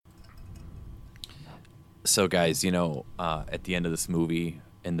So, guys, at the end of this movie,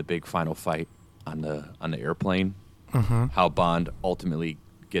 in the big final fight on the airplane, how Bond ultimately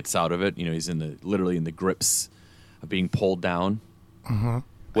gets out of it. He's literally in the grips of being pulled down.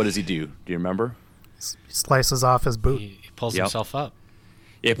 What does he do? Do you remember? He slices off his boot. He pulls himself up.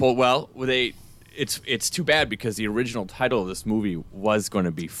 Yeah, it's too bad because the original title of this movie was going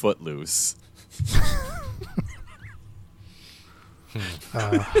to be Footloose.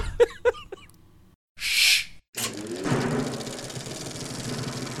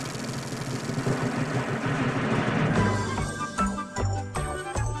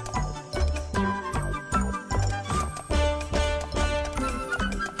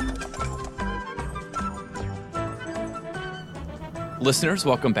 Listeners,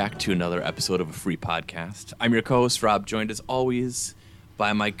 welcome back to another episode of a free podcast. I'm your co-host, Rob, joined as always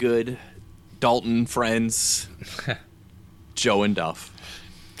by my good Dalton friends, Joe and Duff.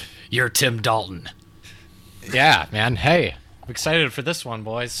 You're Tim Dalton. Yeah, man. Hey, I'm excited for this one,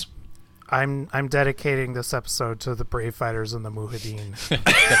 boys. I'm dedicating this episode to the brave fighters in the Mujahideen,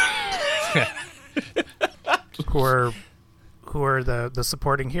 who are the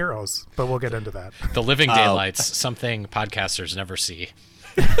supporting heroes, but we'll get into that. The living daylights, something podcasters never see.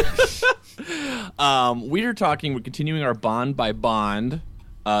 We're continuing our Bond by Bond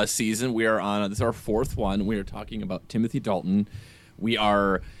season. We are on, this is our fourth one. We are talking about Timothy Dalton. We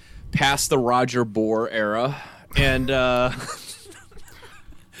are past the Roger Moore era, and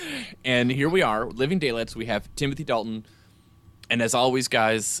and here we are, Living Daylights. We have Timothy Dalton, and as always,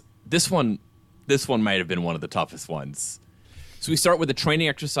 guys, this one might have been one of the toughest ones. So we start with a training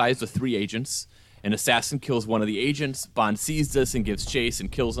exercise with 3 agents. An assassin kills one of the agents. Bond sees this and gives chase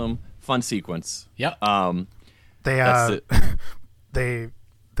and kills him. Fun sequence. Yep.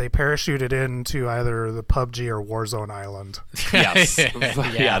 They parachuted into either the PUBG or Warzone island. Yes.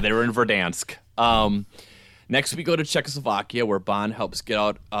 Yeah, they were in Verdansk. Next, we go to Czechoslovakia, where Bond helps get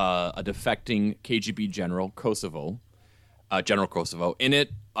out a defecting KGB General Kosovo. In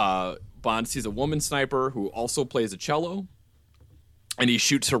it, Bond sees a woman sniper who also plays a cello, and he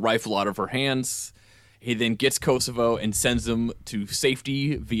shoots her rifle out of her hands. He then gets Kosovo and sends him to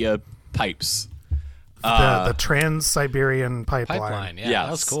safety via pipes. The Trans-Siberian pipeline. Yeah, yes.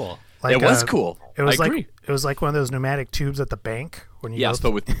 That was cool. It was cool. It was I agree. It was like one of those pneumatic tubes at the bank when you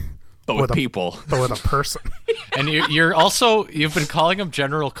but with people, but with a person. And you've been calling him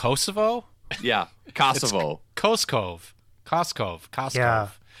General Kosovo? Yeah, Kosovo. Koskov. Yeah.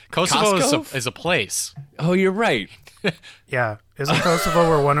 Kosovo is a place. Oh, you're right. Yeah, isn't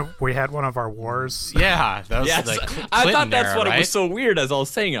Kosovo where we had one of our wars? Yeah, that was Yes. I thought that's what it was so weird as I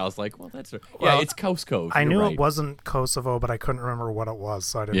was saying it. I was like, well, that's it's Koskov. I knew right. it wasn't Kosovo, but I couldn't remember what it was,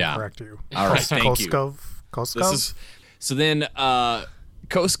 so I didn't correct you. All right, thank you. Koskov? So then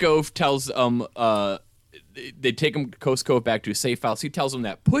Koskov tells they take him Koskov back to a safe house. He tells him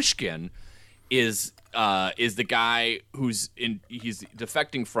that Pushkin is the guy he's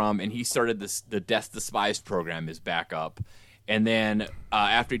defecting from, and he started the Death Despised program is back up. And then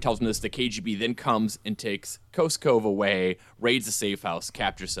after he tells him this, the KGB then comes and takes Koskov away, raids the safe house,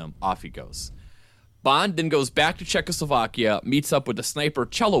 captures him, off he goes. Bond then goes back to Czechoslovakia, meets up with the sniper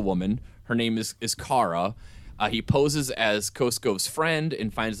cello woman. Her name is Kara. He poses as Koskov's friend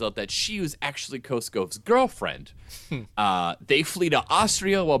and finds out that she was actually Koskov's girlfriend. They flee to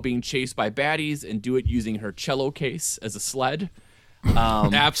Austria while being chased by baddies and do it using her cello case as a sled.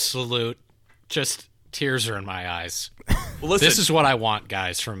 Absolute, just tears are in my eyes. Well, listen, this is what I want,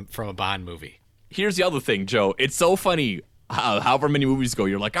 guys, from a Bond movie. Here's the other thing, Joe. It's so funny. However many movies ago,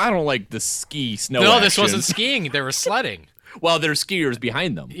 you're like, I don't like the snow No, action. this wasn't skiing. They were sledding. Well, there's skiers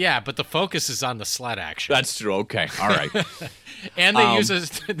behind them. Yeah, but the focus is on the sled action. That's true. Okay. All right. And they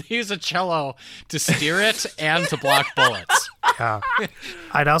use a cello to steer it and to block bullets. Yeah.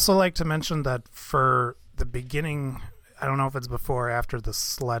 I'd also like to mention that for the beginning, I don't know if it's before or after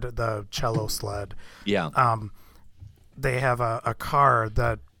the cello sled. Yeah. They have a car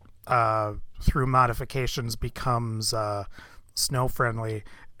that through modifications becomes snow friendly.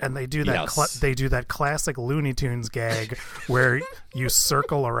 And they do that. Yes. They do that classic Looney Tunes gag where you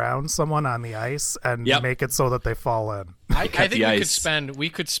circle around someone on the ice and make it so that they fall in. I think we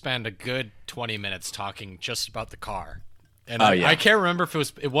could spend a good 20 minutes talking just about the car. And I can't remember if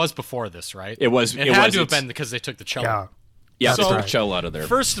it was before this, right? It was. It had to have been because they took the cello. Yeah. So, they took the cello out of there.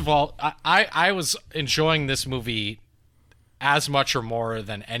 First of all, I was enjoying this movie as much or more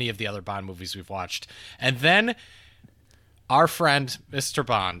than any of the other Bond movies we've watched, and then our friend, Mr.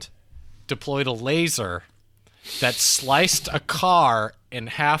 Bond, deployed a laser that sliced a car in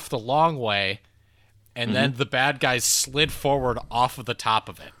half the long way, and then the bad guys slid forward off of the top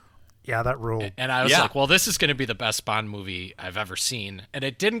of it. Yeah, that ruled. And I was like, well, this is going to be the best Bond movie I've ever seen. And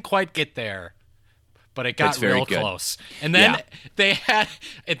it didn't quite get there, but it got real close. And then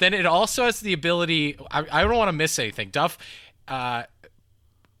and then it also has the ability, I don't want to miss anything. Duff,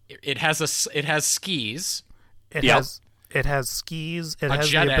 it has skis. It has skis. It has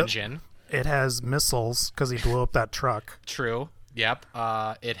jet engine. It has missiles because he blew up that truck. True. Yep.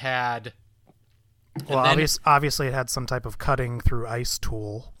 It had. Well, obviously, it had some type of cutting through ice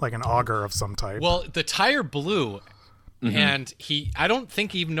tool, like an auger of some type. Well, the tire blew, and I don't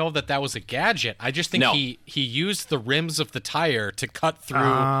think even know that was a gadget. I just think he used the rims of the tire to cut through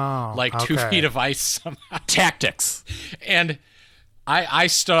 2 feet of ice somehow. Tactics. And I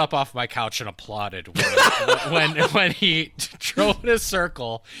stood up off my couch and applauded when he drove in a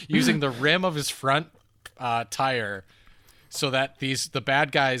circle using the rim of his front tire. So that the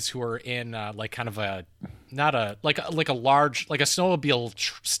bad guys who are in like kind of a large like a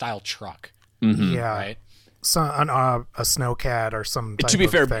snowmobile style truck, yeah, right? So a snowcat or some. Type to be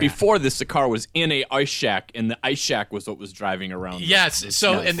fair, thing. before this, the car was in a ice shack, and the ice shack was what was driving around. Yes,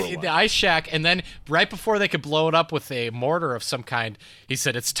 the ice shack, and then right before they could blow it up with a mortar of some kind, he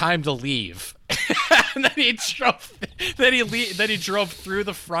said, "It's time to leave." And then he drove. Then he drove through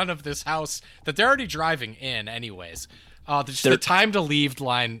the front of this house that they're already driving in, anyways. The time to leave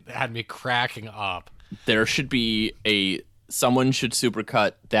line had me cracking up. There should be someone should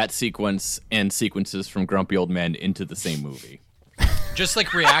supercut that sequence and sequences from Grumpy Old Men into the same movie. Just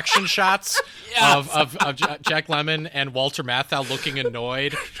like reaction shots of Jack Lemmon and Walter Matthau looking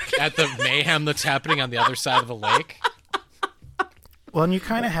annoyed at the mayhem that's happening on the other side of the lake. Well, and you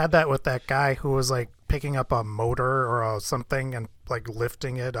kind of had that with that guy who was like picking up a motor or something and like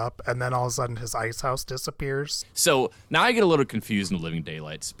lifting it up, and then all of a sudden his ice house disappears. So now I get a little confused in The Living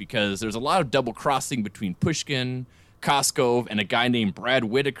Daylights because there's a lot of double crossing between Pushkin, Koskov, and a guy named Brad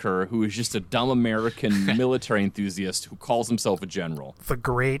Whitaker, who is just a dumb American military enthusiast who calls himself a general. The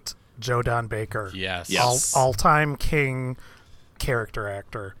great Joe Don Baker. Yes. All-time king character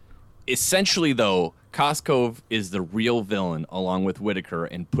actor. Essentially, though, Koskov is the real villain along with Whitaker,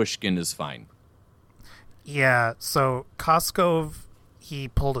 and Pushkin is fine. Yeah, so Koskov, he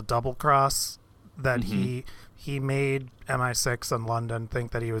pulled a double cross that he made MI6 in London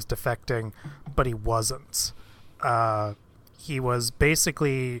think that he was defecting, but he wasn't. He was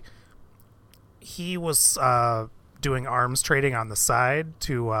basically doing arms trading on the side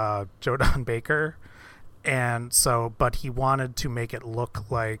to Joe Don Baker, and so but he wanted to make it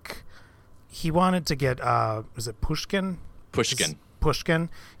look like he wanted to get is it Pushkin? Pushkin.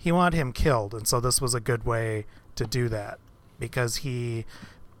 He wanted him killed, and so this was a good way to do that because he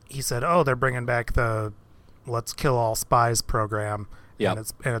said, "Oh, they're bringing back the Let's Kill All Spies program," and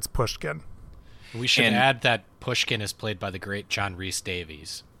it's Pushkin. We should add that Pushkin is played by the great John Rhys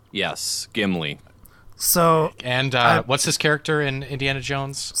Davies. Yes, Gimli. So and what's his character in Indiana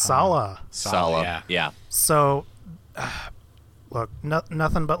Jones? Sala. Sala. Yeah. So, look,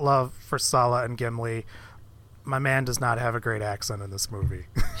 nothing but love for Sala and Gimli. My man does not have a great accent in this movie.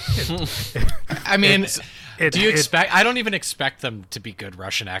 I mean, do you expect? I don't even expect them to be good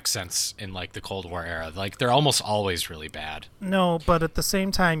Russian accents in like the Cold War era. Like they're almost always really bad. No, but at the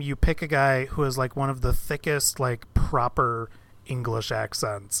same time, you pick a guy who has like one of the thickest, like proper English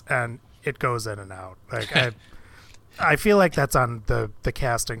accents, and it goes in and out. Like I feel like that's on the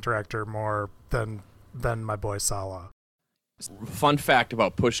casting director more than my boy Sala. Fun fact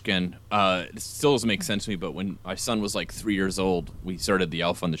about Pushkin, it still doesn't make sense to me, but when my son was like 3 years old, we started the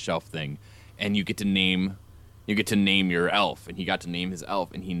Elf on the Shelf thing, and you get to name your elf, and he got to name his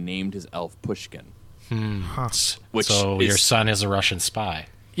elf, and he named his elf Pushkin. So your son is a Russian spy.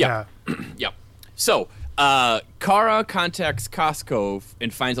 Yeah. Yep. So Kara contacts Koskov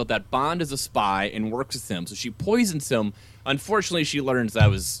and finds out that Bond is a spy and works with him, so she poisons him. Unfortunately, she learns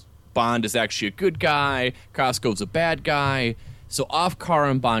that Bond is actually a good guy. Koskov's a bad guy. So off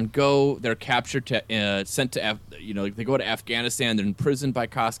Kara and Bond go. They're captured sent to they go to Afghanistan. They're imprisoned by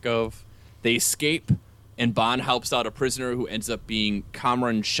Koskov. They escape, and Bond helps out a prisoner who ends up being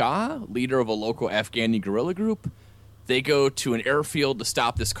Kamran Shah, leader of a local Afghani guerrilla group. They go to an airfield to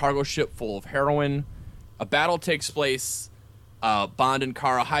stop this cargo ship full of heroin. A battle takes place. Bond and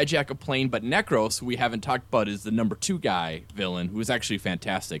Kara hijack a plane, but Necros, who we haven't talked about, is the number 2 guy villain, who is actually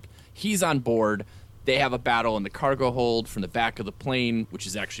fantastic. He's on board. They have a battle in the cargo hold from the back of the plane, which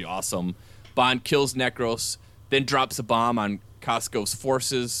is actually awesome. Bond kills Necros, then drops a bomb on Koskov's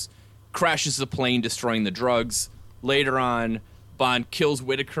forces, crashes the plane, destroying the drugs. Later on, Bond kills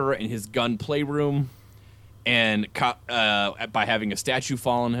Whitaker in his gun playroom, and by having a statue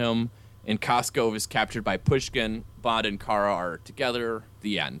fall on him. And Koskov is captured by Pushkin. Bond and Kara are together.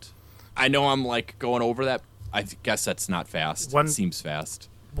 The end. I know I'm like going over that. I guess that's not fast. It seems fast.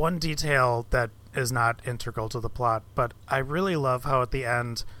 One detail that is not integral to the plot, but I really love how at the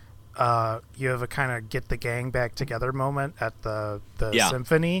end you have a kind of get the gang back together moment at the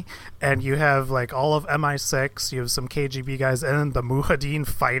symphony, and you have like all of MI6, you have some KGB guys, and then the Mujahideen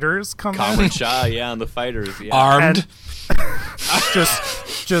fighters come Kamran in. Shah, and the fighters, armed,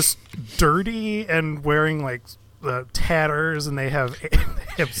 just dirty and wearing like tatters, and they have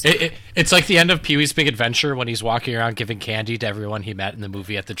it's like the end of Pee-wee's Big Adventure when he's walking around giving candy to everyone he met in the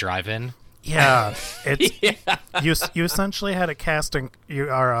movie at the drive-in. Yeah, it's you essentially had a casting. You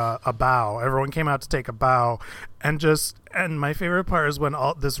are a bow. Everyone came out to take a bow, and my favorite part is when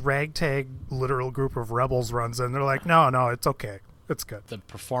all this ragtag literal group of rebels runs in. They're like, no, it's okay, it's good. The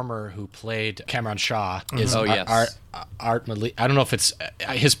performer who played Kamran Shah is Art Malik. I don't know if it's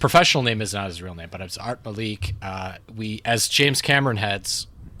his professional name is not his real name, but it's Art Malik. We, as James Cameron heads,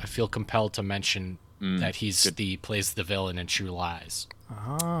 I feel compelled to mention that plays the villain in True Lies.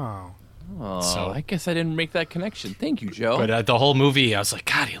 Oh, so I guess I didn't make that connection. Thank you, Joe. But the whole movie, I was like,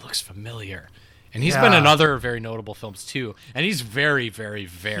 God, he looks familiar. And he's been in other very notable films too, and he's very, very,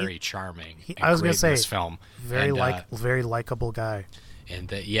 very charming. I was going to say, this film, very likable guy. And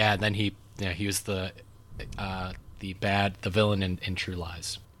then he was the villain in True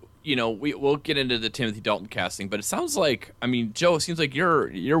Lies. You know, we'll get into the Timothy Dalton casting, but it sounds like, I mean, Joe, it seems like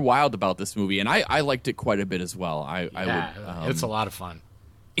you're wild about this movie, and I liked it quite a bit as well. It's a lot of fun.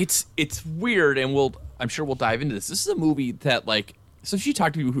 It's weird, and I'm sure we'll dive into this. This is a movie that, like, so if you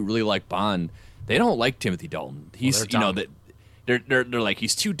talk to people who really like Bond, they don't like Timothy Dalton. He's that they're like,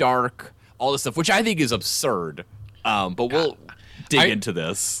 he's too dark, all this stuff, which I think is absurd. But we'll dig into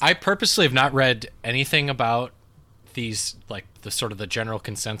this. I purposely have not read anything about these, like the sort of the general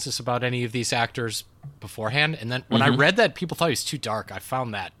consensus about any of these actors beforehand, and then when I read that people thought he was too dark, I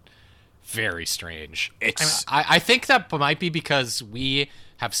found that very strange. I think that might be because we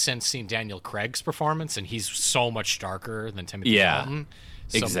have since seen Daniel Craig's performance, and he's so much darker than Timothy Dalton.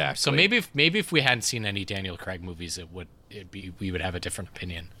 Exactly. So maybe if we hadn't seen any Daniel Craig movies, we would have a different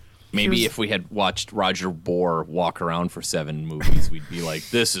opinion. Maybe if we had watched Roger Moore walk around for 7 movies, we'd be like,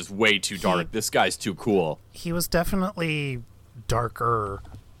 this is way too dark. This guy's too cool. He was definitely darker,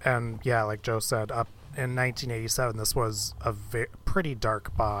 and yeah, like Joe said, up in 1987, this was a pretty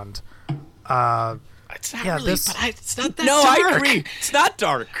dark Bond. It's not really, but it's not that dark. No, I agree. It's not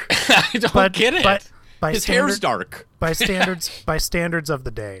dark. I don't get it. But his hair's dark. By standards of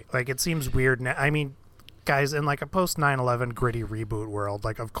the day. Like, it seems weird now. I mean, guys, in like a post 9/11 gritty reboot world,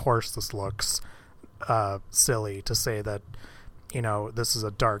 like, of course this looks silly to say that, you know, this is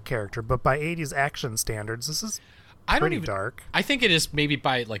a dark character. But by 80s action standards, this is pretty dark. I think it is maybe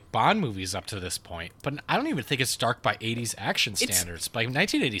by like Bond movies up to this point, but I don't even think it's dark by 80s action standards. By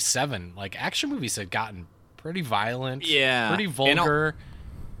 1987, like, action movies had gotten pretty violent, pretty vulgar.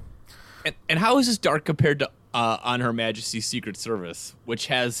 And how is this dark compared to On Her Majesty's Secret Service, which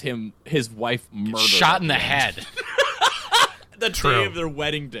has his wife murdered, shot in the head, the day of their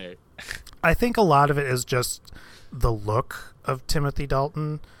wedding day? I think a lot of it is just the look of Timothy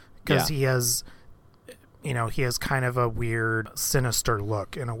Dalton, because he has kind of a weird, sinister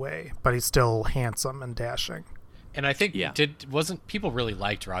look in a way, but he's still handsome and dashing. And I think wasn't people really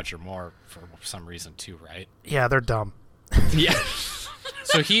liked Roger Moore for some reason too, right? Yeah, they're dumb. Yeah.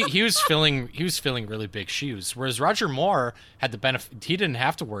 So he was filling really big shoes, whereas Roger Moore had the benefit. He didn't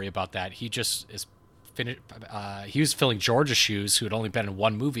have to worry about that. He just is finished. He was filling George's shoes, who had only been in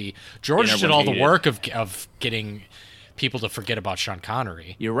one movie. George did all the work of getting people to forget about Sean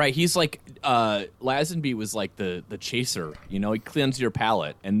Connery. You're right. He's like Lazenby was like the chaser. You know, he cleans your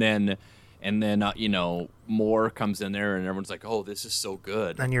palate, and then you know, Moore comes in there, and everyone's like, "Oh, this is so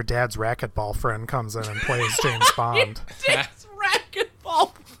good." And your dad's racquetball friend comes in and plays James Bond. Dad's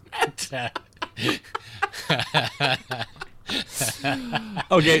racquetball friend.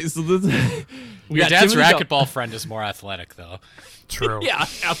 Okay, so your dad's racquetball friend is more athletic, though. True. Yeah,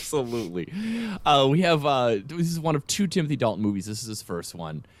 absolutely. We have this is one of 2 Timothy Dalton movies. This is his first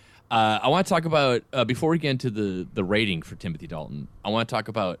one. I want to talk about before we get into the rating for Timothy Dalton. I want to talk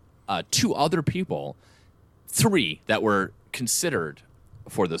about 2 other people, 3 that were considered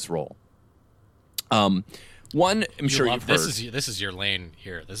for this role. One, I'm sure you've heard. This is your lane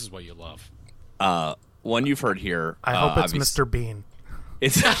here. This is what you love. One you've heard here. I hope it's Mr. Bean.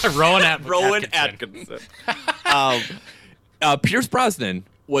 It's Rowan Atkinson. Pierce Brosnan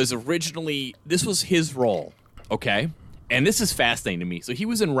was originally, this was his role, okay? And this is fascinating to me. So he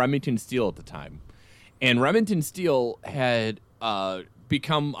was in Remington Steele at the time. And Remington Steele had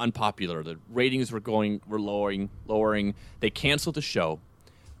become unpopular. The ratings were lowering. They canceled the show.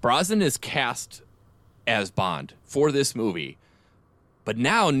 Brosnan is cast as Bond for this movie. But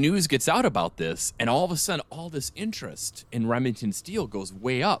now news gets out about this, and all of a sudden, all this interest in Remington Steele goes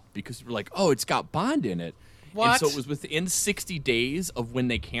way up because we're like, oh, it's got Bond in it. What? And so it was within 60 days of when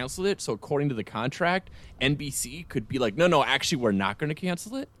they canceled it. So according to the contract, NBC could be like, no, actually, we're not going to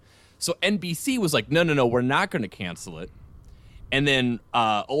cancel it. So NBC was like, no, we're not going to cancel it. And then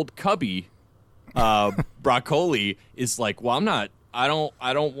old Cubby, Broccoli, is like, well, I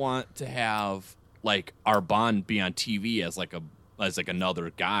don't want to have like our Bond be on TV as like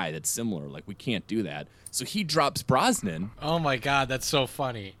another guy that's similar. Like, we can't do that. So he drops Brosnan. Oh my God, that's so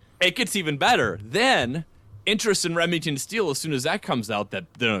funny. It gets even better. Then interest in Remington Steele, as soon as that comes out that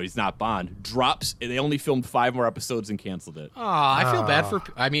no, he's not Bond, drops. They only filmed 5 more episodes and canceled it. Oh, I feel bad for.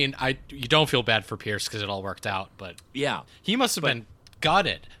 I mean, you don't feel bad for Pierce because it all worked out, but Yeah. he must have been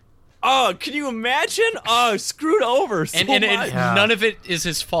gutted. Oh, can you imagine? Oh, screwed over so And much. Yeah. none of it is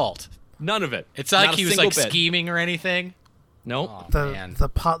his fault. None of it. It's not like a he was single like bit. scheming or anything. Nope. Oh, man.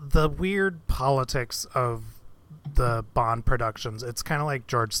 The weird politics of the Bond productions. It's kind of like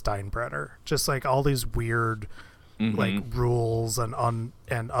George Steinbrenner, just like all these weird like rules and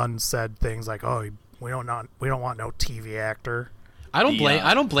unsaid things like, oh, we don't want no TV actor. I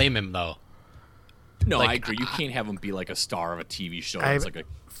don't blame him though. No, Like, I agree. You can't have him be like a star of a TV show. I- It's like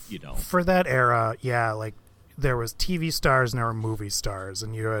For that era, yeah, like there was TV stars and there were movie stars,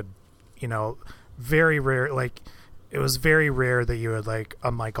 and you had, very rare, like it was very rare that you had like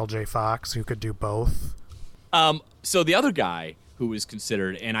a Michael J. Fox who could do both. So the other guy who was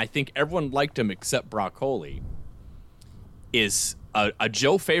considered, and I think everyone liked him except Broccoli, is a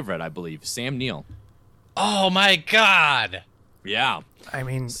Joe favorite, I believe, Sam Neill. Oh my God, Yeah. I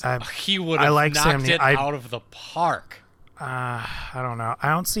mean, he would I have like Sam knocked Neill. it out of the park. I don't know. I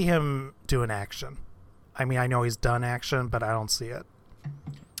don't see him doing action. I mean, I know he's done action, but I don't see it.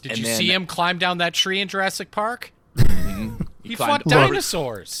 Did And you then- see him climb down that tree in Jurassic Park? He fought climbed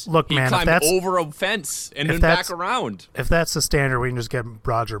dinosaurs. Look, He man, if climbed that's over a fence and if then back that's- around. if that's the standard, we can just get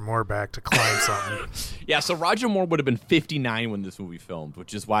Roger Moore back to climb something. Yeah, so Roger Moore would have been 59 when this movie filmed,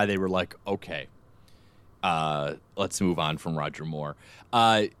 which is why they were like, okay, let's move on from Roger Moore.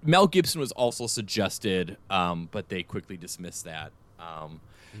 Mel Gibson was also suggested, but they quickly dismissed that.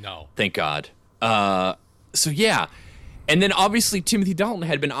 No. Thank God. So yeah, and then obviously Timothy Dalton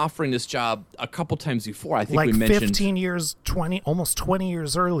had been offering this job a couple times before. I think Like we mentioned 15 years, almost 20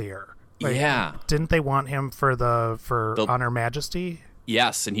 years earlier. Like, Yeah. Didn't they want him for On Her Majesty?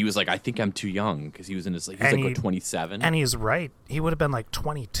 Yes, and he was like, I think I'm too young because he was in his he was And like he- what, 27. And he's right. He would have been like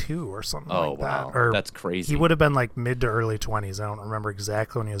 22 or something Oh, like wow. that. Or That's crazy. He would have been like mid to early 20s. I don't remember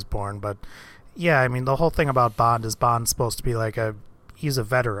exactly when he was born, but yeah, I mean, the whole thing about Bond is Bond's supposed to be like he's a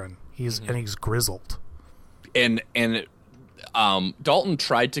veteran. And he's grizzled. And Dalton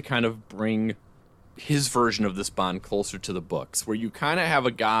tried to kind of bring his version of this Bond closer to the books, where you kind of have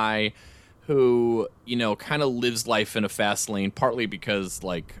a guy who, kind of lives life in a fast lane, partly because,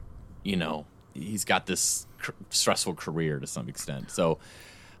 like, he's got this stressful career to some extent. So,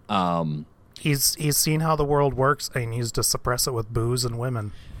 He's seen how the world works, and he needs to suppress it with booze and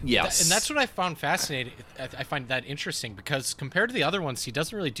women. yes. And that's what I found fascinating. I find that interesting because compared to the other ones, he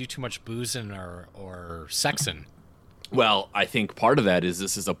doesn't really do too much boozing or sexing. Well, I think part of that is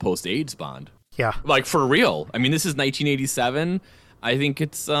this is a post-AIDS Bond. Yeah. Like, for real. I mean, this is 1987. I think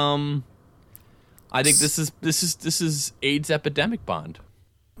it's, I think this is AIDS epidemic Bond.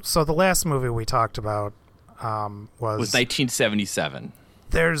 So the last movie we talked about It was was 1977.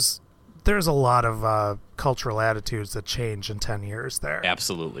 There's a lot of cultural attitudes that change in 10 years there.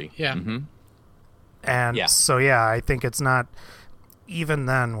 Absolutely. Yeah. And Yeah. so yeah, I think it's not even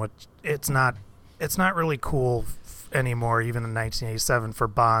then it's not really cool anymore even in 1987 for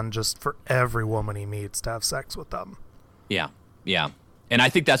Bond just for every woman he meets to have sex with them. Yeah. Yeah. And I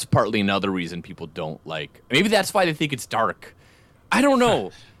think that's partly another reason people don't like. Maybe that's why they think it's dark. I don't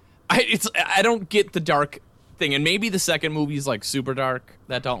know. I don't get the dark thing, and maybe the second movie is like super dark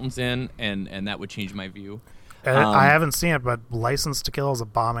that Dalton's in, and that would change my view. I haven't seen it, but License to Kill is a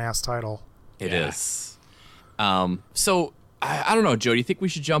bomb-ass title. It is. So I don't know, Joe. Do you think we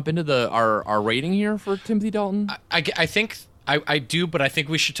should jump into our rating here for Timothy Dalton? I think I do, but I think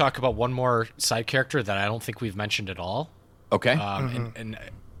we should talk about one more side character that I don't think we've mentioned at all. Okay. And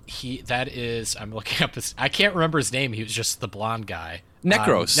that is, I'm looking up I can't remember his name. He was just the blonde guy.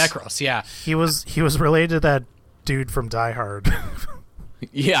 Necros. Necros, yeah. He was related to that dude from Die Hard.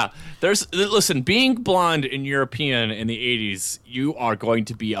 Yeah, listen, being blonde and European in the 80s, you are going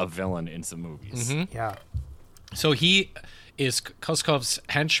to be a villain in some movies. Yeah. So he is Koskov's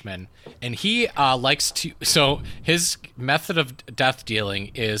henchman, and he likes to. So his method of death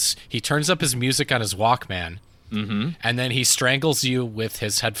dealing is he turns up his music on his Walkman, and then he strangles you with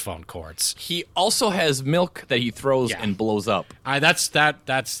his headphone cords. He also has milk that he throws and blows up. That's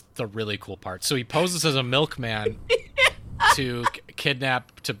the really cool part. So he poses as a milkman to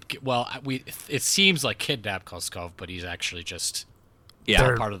kidnap. It seems like kidnap Koskov, but he's actually just.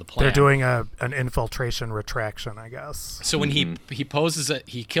 Yeah, part of the plan. They're doing an infiltration retraction, I guess. So when he poses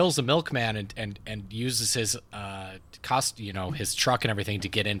he kills the milkman and uses his his truck and everything to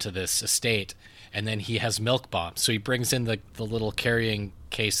get into this estate, and then he has milk bombs. So he brings in the little carrying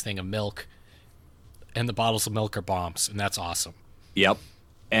case thing of milk, and the bottles of milk are bombs, and that's awesome. Yep.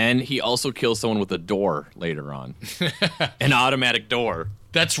 And he also kills someone with a door later on, an automatic door.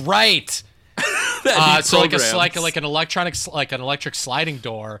 That's right. So like an electric sliding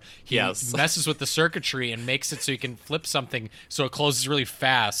door. He messes with the circuitry and makes it so you can flip something so it closes really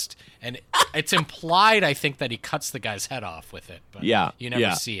fast. And it's implied, I think, that he cuts the guy's head off with it, but you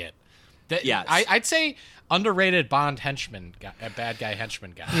never see it. I'd say underrated Bond henchman, bad guy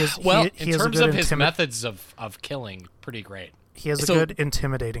henchman guy. In terms of his methods of killing, pretty great. He has a good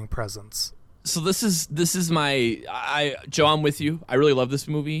intimidating presence. So this is my Joe, I'm with you. I really love this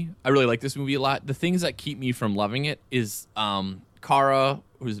movie. I really like this movie a lot. The things that keep me from loving it is Cara,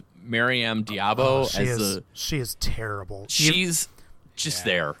 who's Mariam Diabo. She is terrible. She's just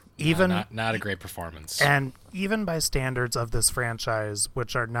there. Even not a great performance. And even by standards of this franchise,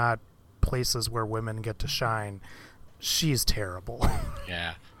 which are not places where women get to shine, she's terrible.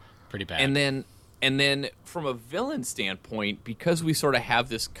 Yeah, pretty bad. And then from a villain standpoint, because we sort of have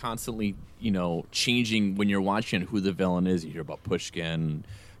this constantly, changing when you're watching who the villain is. You hear about Pushkin,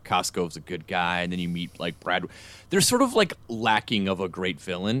 Koskov's a good guy, and then you meet like Brad. There's sort of like lacking of a great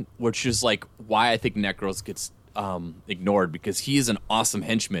villain, which is like why I think Necros gets ignored, because he is an awesome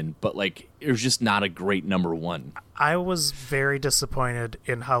henchman, but like it was just not a great number one. I was very disappointed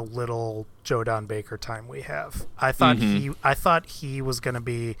in how little Joe Don Baker time we have. I thought he was going to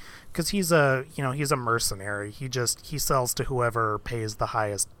be, because he's a mercenary. He sells to whoever pays the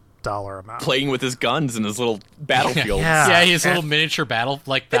highest dollar amount. Playing with his guns in his little battlefields. Yeah, he has little miniature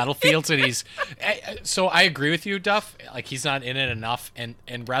battlefields, and he's. So I agree with you, Duff. Like he's not in it enough, and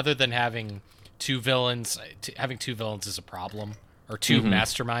rather than having two villains is a problem, or two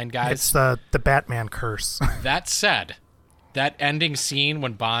mastermind guys. It's the Batman curse. That said, that ending scene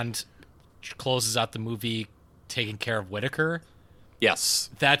when Bond closes out the movie taking care of Whitaker. Yes,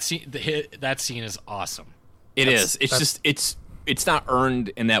 that scene is awesome. It's not earned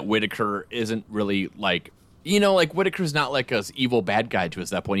in that Whitaker isn't really like Whitaker's not like a evil bad guy to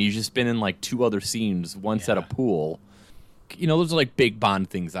us at that point. He's just been in like two other scenes, once at a pool. Those are like big Bond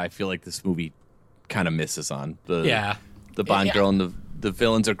things I feel like this movie kind of misses on. The Bond girl and the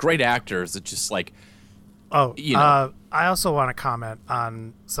villains are great actors. It's just like I also want to comment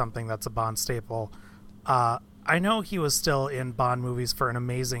on something that's a Bond staple. I know he was still in Bond movies for an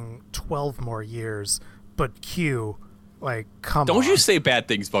amazing 12 more years, but Q, like, come on. Don't you say bad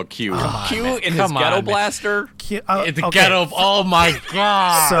things about Q. Q in his ghetto blaster. Q, the ghetto. Oh my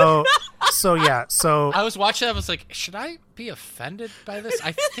god. So I was watching that. I was like, should I be offended by this?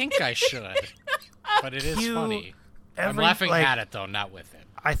 I think I should, but it is funny. I'm laughing at it though, not with it.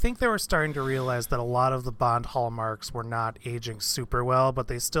 I think they were starting to realize that a lot of the Bond hallmarks were not aging super well, but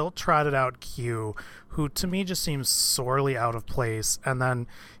they still trotted out Q, who to me just seems sorely out of place. And then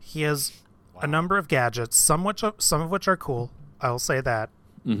he has a number of gadgets, some of which are cool. I will say that.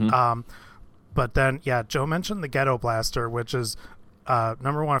 But then, Joe mentioned the ghetto blaster, which is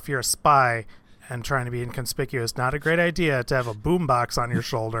number one, if you're a spy and trying to be inconspicuous, not a great idea to have a boombox on your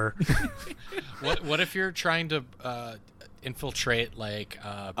shoulder. What if you're trying to infiltrate like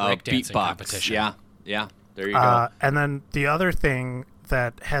breakdancing competition? Yeah. There you go. And then the other thing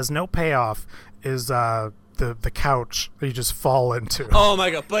that has no payoff is the couch that you just fall into. Oh my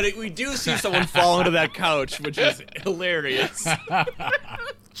god! But we do see someone fall into that couch, which is hilarious.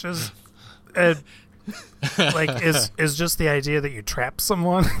 Just is just the idea that you trap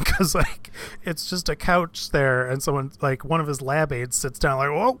someone, because like it's just a couch there, and someone, like one of his lab aides, sits down like,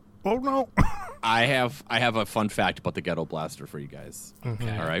 oh no. I have a fun fact about the ghetto blaster for you guys.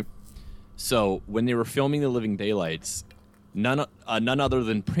 Okay. All right. So when they were filming The Living Daylights, none other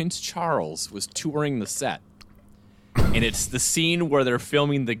than Prince Charles was touring the set. And it's the scene where they're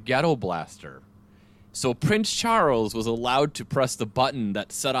filming the ghetto blaster. So Prince Charles was allowed to press the button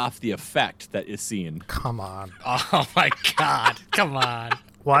that set off the effect that is seen. Come on. Oh my god. Come on.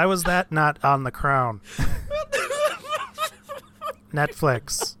 Why was that not on The Crown?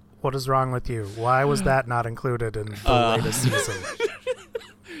 Netflix. What is wrong with you? Why was that not included in the latest season?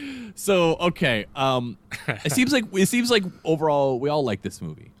 So okay, it seems like overall we all like this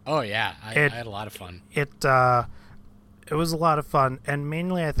movie. Oh yeah, I had a lot of fun. It was a lot of fun, and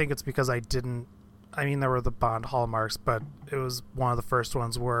mainly I think it's because I didn't. I mean, there were the Bond hallmarks, but it was one of the first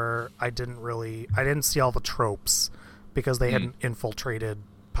ones where I didn't see all the tropes because they hadn't infiltrated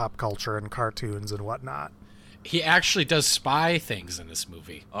pop culture and cartoons and whatnot. He actually does spy things in this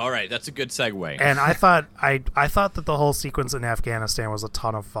movie. All right, that's a good segue. And I thought that the whole sequence in Afghanistan was a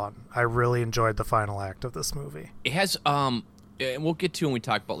ton of fun. I really enjoyed the final act of this movie. It has and we'll get to when we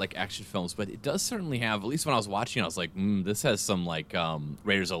talk about like action films, but it does certainly have, at least when I was watching, I was like, this has some like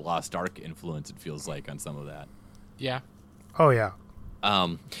Raiders of the Lost Ark influence, it feels like, on some of that. Yeah. Oh yeah.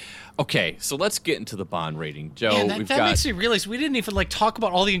 Okay, so let's get into the Bond rating. Joe, Man, that makes me realize we didn't even like talk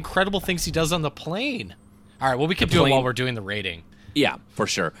about all the incredible things he does on the plane. All right, well, we can do it while we're doing the rating. Yeah, for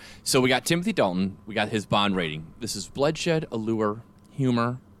sure. So we got Timothy Dalton. We got his Bond rating. This is bloodshed, allure,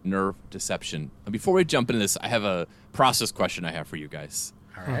 humor, nerve, deception. And before we jump into this, I have a process question I have for you guys.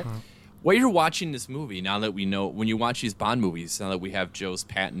 All right. While you're watching this movie, now that we know, when you watch these Bond movies, now that we have Joe's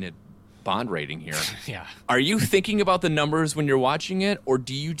patented Bond rating here, Yeah. are you thinking about the numbers when you're watching it, or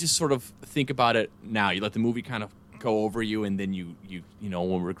do you just sort of think about it now? You let the movie kind of go over you, and then you know,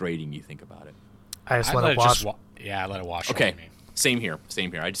 when we're grading, you think about it. I just let it wash. I let it wash Okay. over me. Same here.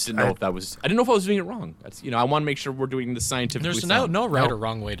 I just didn't know if I didn't know if I was doing it wrong. That's, I want to make sure we're doing this scientifically. There's sound. no right or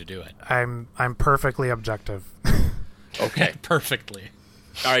wrong way to do it. I'm perfectly objective. Okay. Perfectly.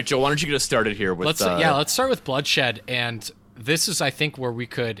 All right, Joe, why don't you get us started here with let's start with bloodshed, and this is, I think, where we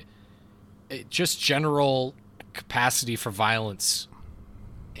could just general capacity for violence,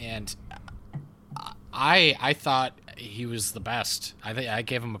 and I thought he was the best. I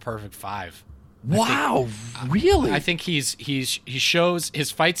gave him a perfect 5. Wow, really? I think he shows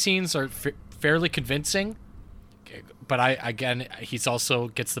his fight scenes are fairly convincing, but he's also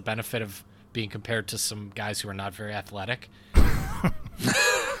gets the benefit of being compared to some guys who are not very athletic.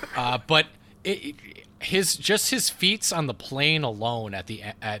 But his feats on the plane alone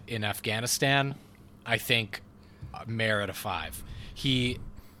in Afghanistan, I think, merit a 5. He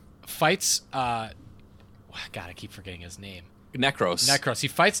fights. God, I keep forgetting his name. Necros. He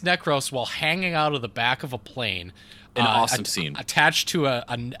fights Necros while hanging out of the back of a plane. An awesome scene. Attached to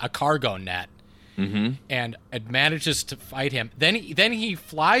a cargo net. Mm-hmm. And it manages to fight him. Then he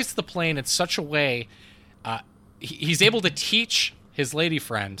flies the plane in such a way he's able to teach his lady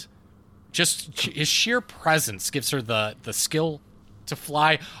friend. Just his sheer presence gives her the skill to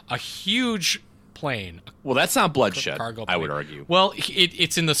fly a huge plane. Well, that's not bloodshed, cargo I plane. would argue. Well,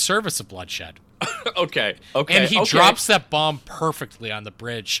 it's in the service of bloodshed. Okay. And he drops that bomb perfectly on the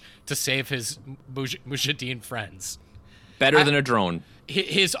bridge to save his Mujahideen friends. Better than a drone.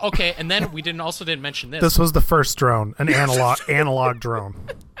 And then we didn't mention this. This was the first drone, an analog drone.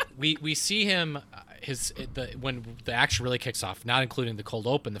 We see him when the action really kicks off, not including the cold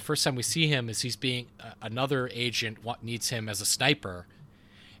open. The first time we see him is he's being another agent needs him as a sniper,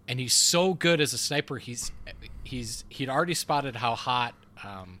 and he's so good as a sniper. He'd already spotted how hot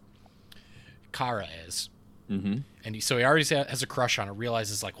Kara is. Mm-hmm. And so he already has a crush on her,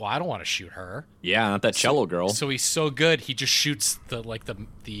 realizes like, well, I don't want to shoot her. Yeah, not that cello girl. So he's so good, he just shoots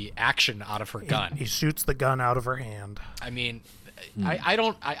the action out of her gun. He shoots the gun out of her hand. I mean,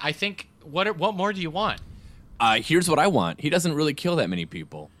 I think, what more do you want? Here's what I want. He doesn't really kill that many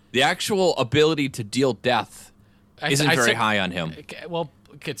people. The actual ability to deal death isn't very high on him. Well,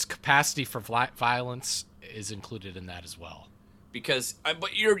 its capacity for violence is included in that as well. Because,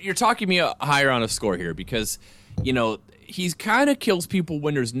 but you're talking me higher on a score here because, he's kind of kills people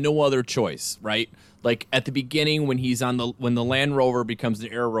when there's no other choice, right? Like at the beginning when when the Land Rover becomes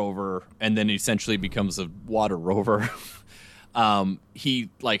an Air Rover and then essentially becomes a Water Rover, he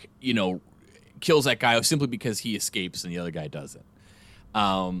kills that guy simply because he escapes and the other guy doesn't.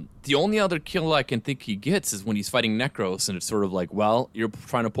 The only other kill I can think he gets is when he's fighting Necros, and it's sort of like, well, you're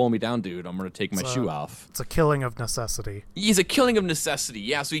trying to pull me down, dude. I'm going to take my shoe off. It's a killing of necessity. He's a killing of necessity,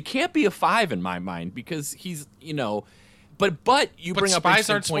 yeah. So he can't be a 5 in my mind because he's, but you bring up spies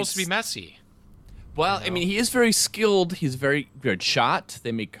aren't supposed to be messy. Well, I mean, he is very skilled. He's a very good shot.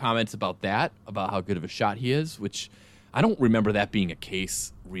 They make comments about that, about how good of a shot he is, which I don't remember that being a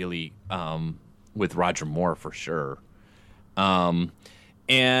case really with Roger Moore for sure.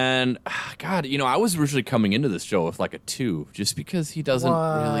 And God, I was originally coming into this show with like a 2, just because he doesn't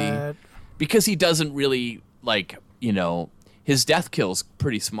really like, his death kill's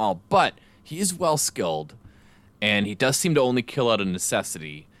pretty small, but he is well skilled, and he does seem to only kill out of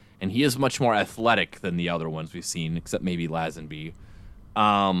necessity, and he is much more athletic than the other ones we've seen, except maybe Lazenby.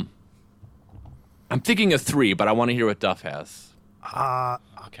 I'm thinking a 3, but I want to hear what Duff has.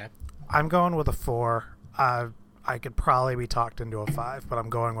 Okay. I'm going with a 4. I could probably be talked into a 5, but I'm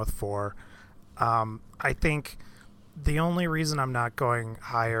going with 4. I think the only reason I'm not going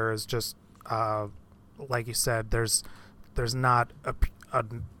higher is just, like you said, there's not a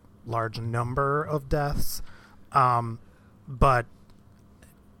large number of deaths, but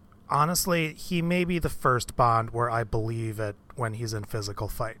honestly, he may be the first Bond where I believe it when he's in physical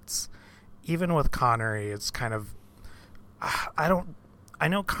fights. Even with Connery, it's kind of, I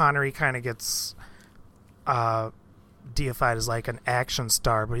know Connery kind of gets deified as like an action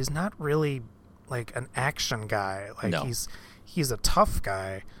star, but he's not really like an action guy. Like No. he's a tough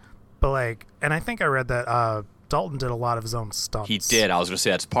guy, but like, and I think I read that Dalton did a lot of his own stunts. He did. I was going to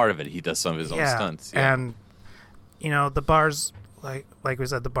say that's part of it. He does some of his own stunts. Yeah. And you know, the bar's like we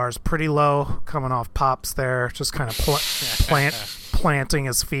said, the bar's pretty low coming off Pops there, just kind of planting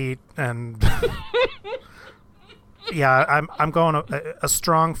his feet, and yeah, I'm going a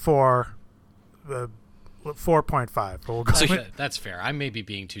strong 4, 4.5. We'll go That's fair. I may be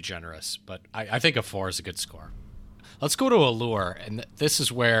being too generous, but I think a 4 is a good score. Let's go to Allure, and this was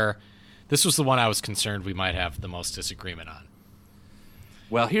the one I was concerned we might have the most disagreement on.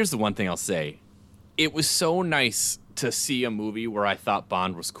 Well, here's the one thing I'll say. It was so nice to see a movie where I thought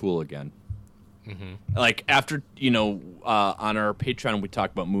Bond was cool again. Mm-hmm. Like after, on our Patreon we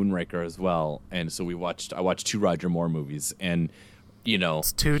talked about Moonraker as well, and so I watched 2 Roger Moore movies, and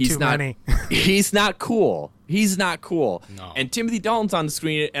it's too many. He's not cool. He's not cool. No. And Timothy Dalton's on the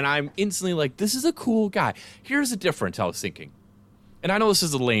screen, and I'm instantly like, this is a cool guy. Here's the difference I was thinking. And I know this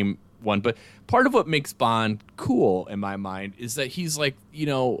is a lame one, but part of what makes Bond cool in my mind is that he's like,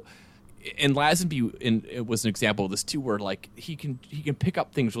 and Lazenby it was an example of this too, where like he can pick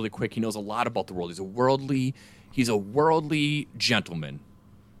up things really quick. He knows a lot about the world. He's a worldly gentleman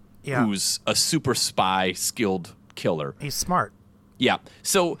who's a super spy, skilled killer. He's smart. Yeah.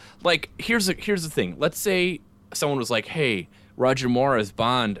 So like here's the thing. Let's say someone was like, "Hey, Roger Moore as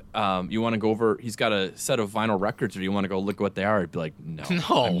Bond, you want to go over? He's got a set of vinyl records, or do you want to go look what they are?" I'd be like, "No,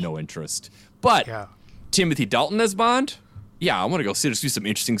 I have no interest." But Timothy Dalton as Bond, yeah, I want to go do some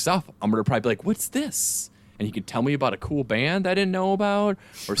interesting stuff. I'm gonna probably be like, "What's this?" And he could tell me about a cool band I didn't know about,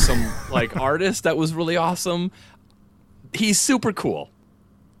 or some like artist that was really awesome. He's super cool.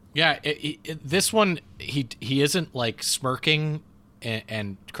 Yeah, this one he isn't like smirking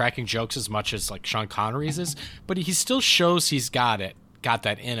and cracking jokes as much as like Sean Connery's is, but he still shows he's got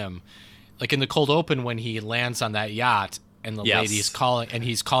that in him. Like in the cold open when he lands on that yacht and the lady's calling and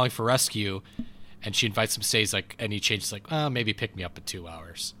he's calling for rescue, and she invites him to stay, and he changes like, maybe pick me up in 2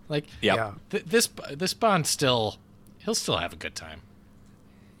 hours. Like, this Bond he'll still have a good time.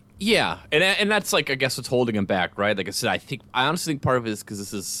 Yeah, and that's like I guess what's holding him back, right? Like I said, I honestly think part of it is because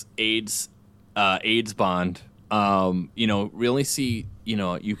this is AIDS Bond. We only see,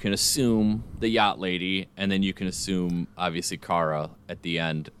 you can assume the yacht lady, and then you can assume obviously Kara at the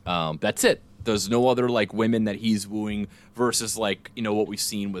end. That's it. There's no other like women that he's wooing versus like what we've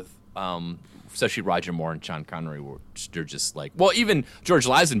seen with especially Roger Moore and Sean Connery, where they're just like, well, even George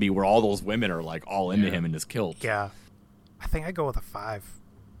Lazenby, where all those women are like all into him and is killed. Yeah, I think I go with a 5.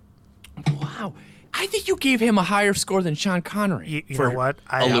 Wow, I think you gave him a higher score than Sean Connery. You know what?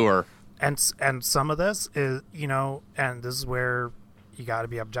 Allure. And some of this is, and this is where you got to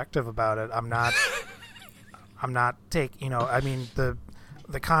be objective about it. I'm not I mean,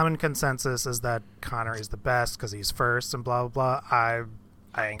 the common consensus is that Connery's the best because he's first and blah, blah, blah.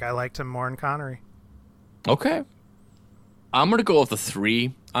 I think I liked him more than Connery. Okay. I'm going to go with a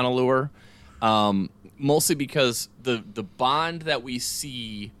 3 on Allure. Mostly because the Bond that we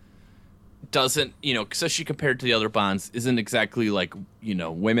see doesn't, especially compared to the other Bonds, isn't exactly like,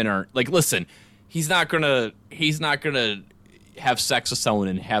 women aren't like, listen, he's not gonna have sex with someone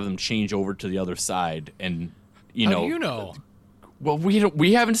and have them change over to the other side, and How do you know? Well,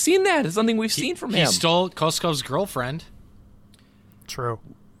 we haven't seen that. It's something we've seen from him. He stole Koskov's girlfriend. True.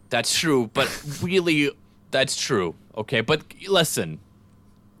 That's true, but really, that's true. Okay, but listen,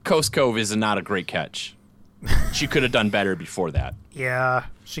 Koskov is not a great catch. She could have done better before that. Yeah,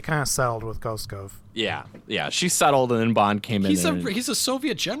 she kind of settled with Koskov. Yeah, she settled, and then Bond came in. He's a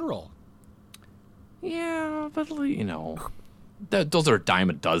Soviet general. Yeah, but those are a dime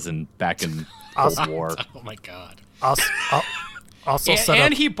a dozen back in Cold War. Oh my God. Also,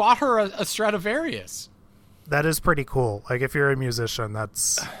 and he bought her a Stradivarius. That is pretty cool. Like if you're a musician,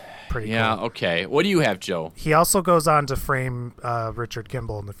 that's pretty cool. Yeah. Okay. What do you have, Joe? He also goes on to frame Richard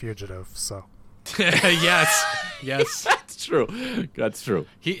Kimball in The Fugitive. So. Yes. That's true.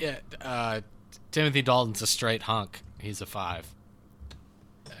 He Timothy Dalton's a straight hunk. He's a 5.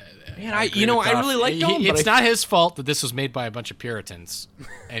 Man, I really like Dalton. It's not his fault that this was made by a bunch of Puritans,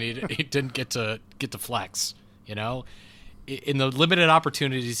 and he didn't get to flex. You know, in the limited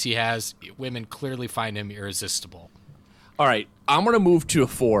opportunities he has, women clearly find him irresistible. All right, I'm going to move to a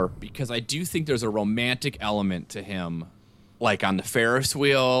 4 because I do think there's a romantic element to him, like on the Ferris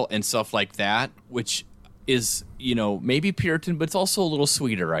wheel and stuff like that, which is, maybe Puritan, but it's also a little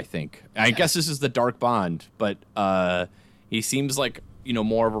sweeter, I think. I guess this is the dark Bond, but he seems like,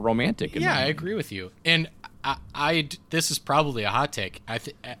 more of a romantic. Yeah, I agree with you. And this is probably a hot take.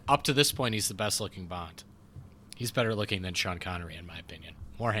 Up to this point, he's the best looking Bond. He's better looking than Sean Connery, in my opinion.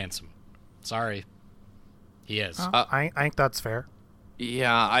 More handsome. Sorry. He is. I think that's fair.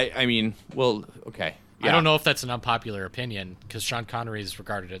 Yeah, I mean, well, okay. Yeah. I don't know if that's an unpopular opinion because Sean Connery is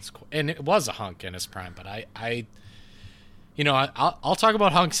regarded as, and it was a hunk in his prime, but I'll talk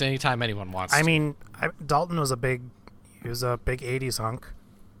about hunks anytime anyone wants to. I mean, Dalton was a big 80s hunk.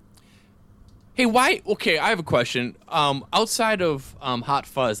 Hey, why? Okay, I have a question. Outside of Hot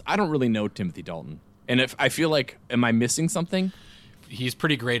Fuzz, I don't really know Timothy Dalton. And if I feel like, am I missing something? He's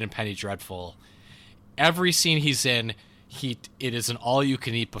pretty great in Penny Dreadful. Every scene he's in, it is an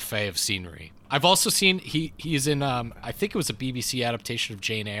all-you-can-eat buffet of scenery. I've also seen he's in I think it was a BBC adaptation of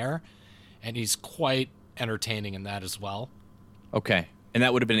Jane Eyre, and he's quite entertaining in that as well. Okay, and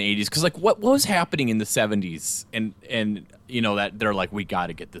that would have been the 80s because like what was happening in the 70s, and that they're like, we got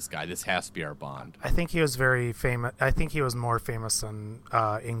to get this guy. This has to be our Bond. I think he was very famous. I think he was more famous in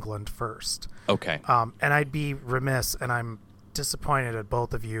England first. Okay, and I'd be remiss, and I'm disappointed at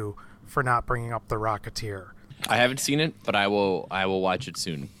both of you for not bringing up The Rocketeer. I haven't seen it, but I will watch it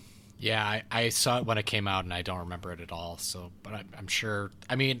soon. Yeah, I saw it when it came out, and I don't remember it at all. So, but I'm sure.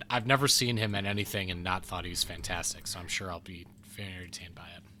 I mean, I've never seen him in anything and not thought he was fantastic. So I'm sure I'll be very entertained by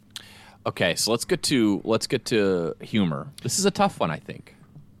it. Okay, so let's get to humor. This is a tough one, I think.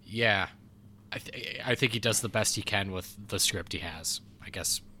 Yeah, I think he does the best he can with the script he has. I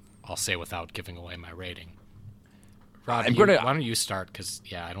guess I'll say without giving away my rating. Rod, why don't you start? Because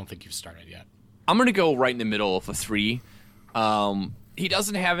I don't think you've started yet. I'm gonna go right in the middle of a 3. He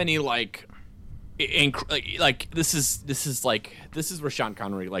doesn't have any like this is where Sean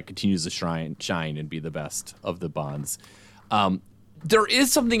Connery continues to shine and be the best of the Bonds. There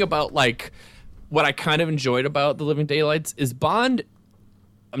is something about what I kind of enjoyed about The Living Daylights is Bond.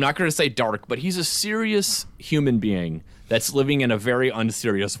 I'm not going to say dark, but he's a serious human being that's living in a very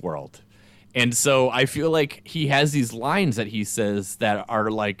unserious world. And so I feel like he has these lines that he says that are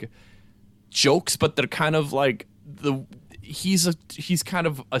like jokes, but they're kind of like he's kind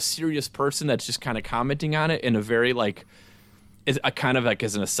of a serious person that's just kind of commenting on it in a very is a kind of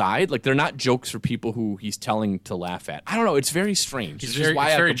as an aside. Like they're not jokes for people who he's telling to laugh at. I don't know. It's very strange. It's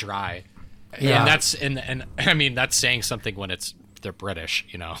very dry. Yeah, and I mean that's saying something when they're British.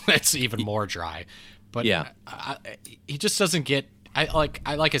 It's even more dry. But yeah, he just doesn't get. Like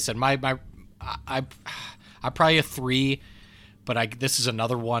I said, I'm probably a 3. But this is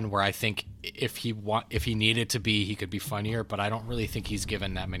another one where I think if he needed to be, he could be funnier. But I don't really think he's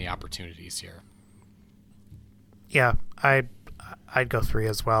given that many opportunities here. Yeah, I'd go 3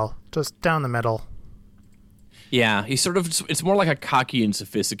 as well, just down the middle. Yeah, he's sort of. It's more like a cocky and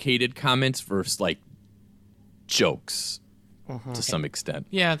sophisticated comments versus jokes to some extent.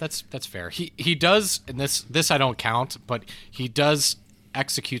 Yeah, that's fair. He does, and this I don't count, but he does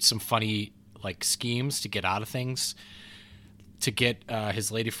execute some funny schemes to get out of things. To get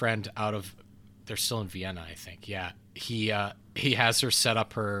his lady friend out of, they're still in Vienna, I think. Yeah, he has her set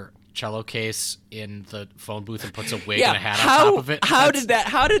up her cello case in the phone booth and puts a wig and a hat on top of it. How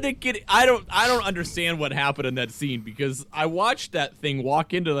did it get? I don't understand what happened in that scene because I watched that thing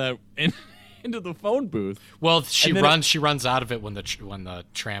walk into into the phone booth. Well, she runs out of it when the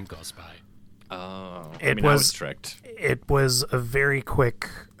tram goes by. Oh, I was tricked. It was a very quick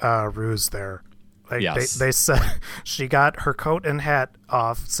ruse there. Yes. They said she got her coat and hat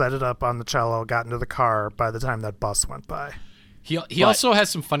off, set it up on the cello, got into the car by the time that bus went by. He also has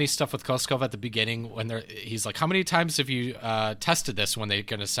some funny stuff with Koskov at the beginning when he's like, how many times have you tested this when they're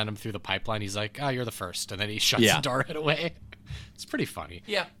going to send him through the pipeline? He's like, you're the first. And then he shuts the door right away. It's pretty funny.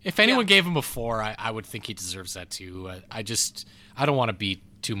 Yeah. If anyone gave him a 4, I would think he deserves that too. I don't want to be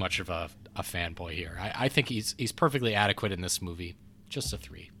too much of a fanboy here. I think he's perfectly adequate in this movie. Just a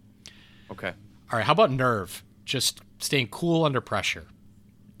 3. Okay. All right, how about Nerve? Just staying cool under pressure.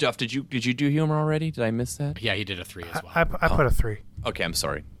 Duff, did you do humor already? Did I miss that? Yeah, he did a 3 as well. I put a 3. Okay, I'm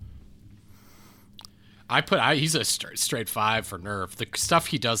sorry. He's a straight 5 for Nerve. The stuff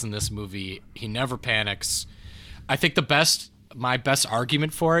he does in this movie, he never panics. I think my best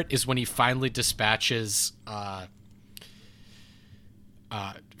argument for it is when he finally dispatches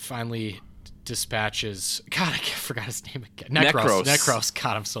finally dispatches. God, I forgot his name again. Necros.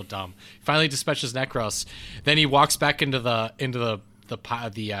 God, I'm so dumb. Finally dispatches Necros. Then he walks back into the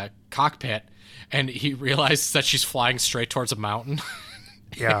cockpit, and he realizes that she's flying straight towards a mountain.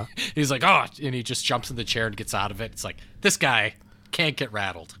 Yeah. He's like, oh, and he just jumps in the chair and gets out of it. It's like, this guy can't get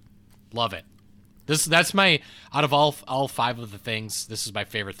rattled. Love it. That's my, out of all five of the things, this is my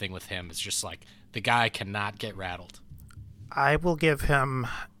favorite thing with him. It's just like, the guy cannot get rattled. I will give him,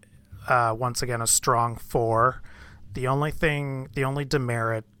 once again, a strong 4. The only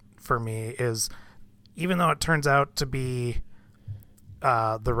demerit for me is, even though it turns out to be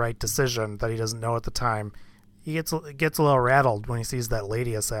the right decision that he doesn't know at the time, he gets a little rattled when he sees that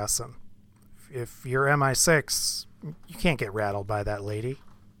lady assassin. If you're MI6, you can't get rattled by that lady.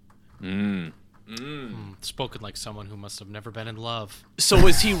 Spoken like someone who must have never been in love. So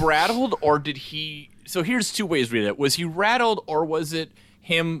was he rattled, or did he... So here's two ways to read it. Was he rattled, or was it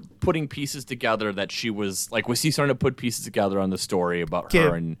him putting pieces together that she was... Like, was he starting to put pieces together on the story about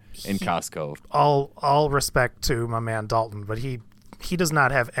her in Costco? All respect to my man Dalton, but he does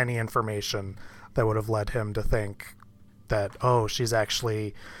not have any information that would have led him to think that, oh, she's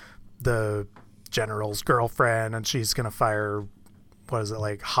actually the general's girlfriend and she's going to fire, what is it,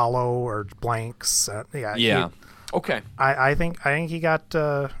 like hollow or blanks? Yeah. Okay. I think he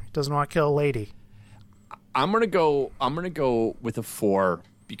doesn't want to kill a lady. I'm gonna go with a 4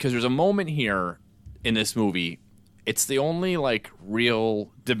 because there's a moment here in this movie. It's the only like real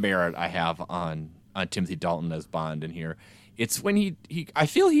demerit I have on Timothy Dalton as Bond in here. It's when I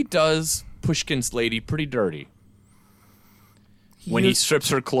feel he does Pushkin's lady pretty dirty. When he strips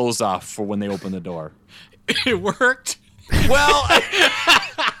her clothes off for when they open the door. It worked. Well,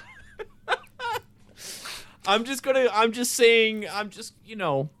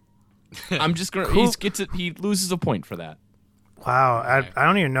 he loses a point for that. Wow, okay. I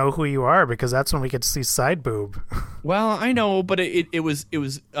don't even know who you are because that's when we get to see side boob. Well, I know, but it was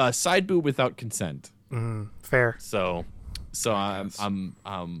side boob without consent. Fair. So I'm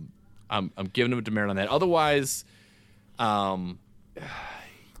giving him a demerit on that. Otherwise, the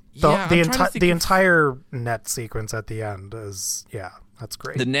entire net sequence at the end is that's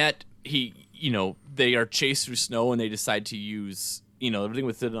great. The net, they are chased through snow and they decide to use everything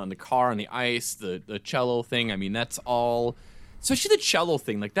with it on the car on the ice, the cello thing. I mean, that's all. Especially the cello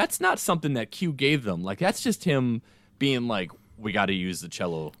thing, like that's not something that Q gave them. Like that's just him being like, we got to use the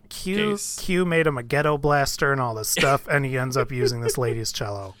cello. Q made him a ghetto blaster and all this stuff, and he ends up using this lady's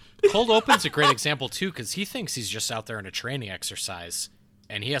cello. Cold Open's a great example too, because he thinks he's just out there in a training exercise,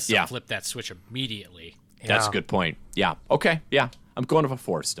 and he has to flip that switch immediately. That's a good point. Yeah. Okay. Yeah. I'm going with a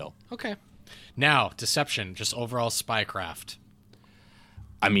 4 still. Okay. Now, deception, just overall spycraft.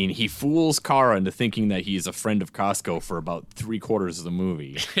 I mean, he fools Kara into thinking that he's a friend of Costco for about 3/4 of the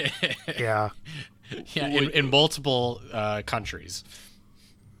movie. Yeah. Yeah, in multiple countries.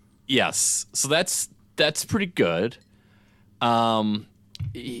 Yes. So that's pretty good.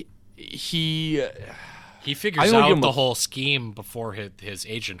 He figures out the whole scheme before his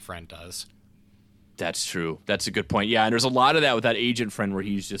agent friend does. That's true. That's a good point. Yeah, and there's a lot of that with that agent friend where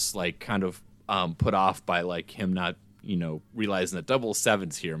he's just like kind of put off by like him not realizing that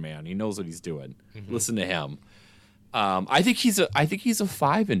 007's here, man. He knows what he's doing. Mm-hmm. Listen to him. I think he's a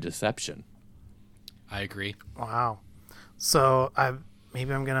 5 in deception. I agree. Wow. So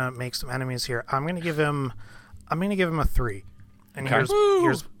maybe I'm gonna make some enemies here. I'm gonna give him a 3, and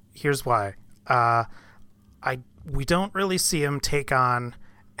here's why. We don't really see him take on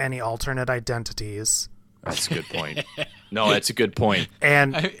any alternate identities. That's a good point. No, that's a good point.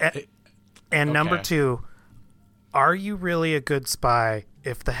 And number 2. Are you really a good spy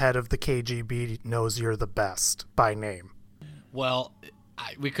if the head of the KGB knows you're the best by name? Well,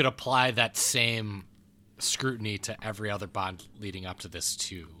 we could apply that same scrutiny to every other Bond leading up to this,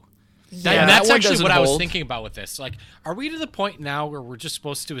 too. Yeah, that's actually what I was thinking about with this. Like, are we to the point now where we're just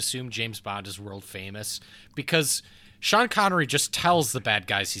supposed to assume James Bond is world famous? Because Sean Connery just tells the bad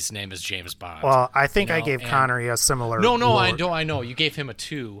guys his name is James Bond. Well, I think I gave Connery a similar... No, I know. You gave him a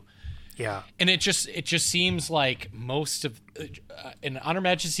 2. Yeah, and it just seems like most of in Honor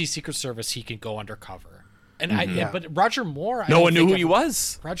Majesty's Secret Service he can go undercover, and but Roger Moore, no one knew who he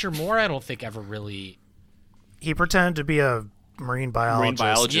was. Roger Moore, I don't think ever really. He pretended to be a marine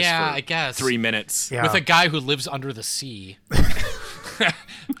biologist. Yeah, for I guess 3 minutes with a guy who lives under the sea.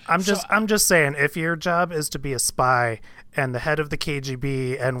 I'm just saying, if your job is to be a spy and the head of the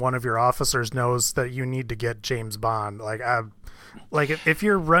KGB and one of your officers knows that you need to get James Bond, like if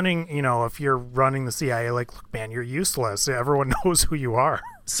you're running, the CIA, like, look, man, you're useless. Everyone knows who you are.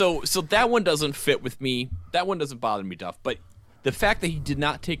 So that one doesn't fit with me. That one doesn't bother me, Duff. But The fact that he did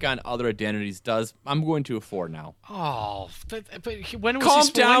not take on other identities does. I'm going to a 4 now. Oh, but when was Calm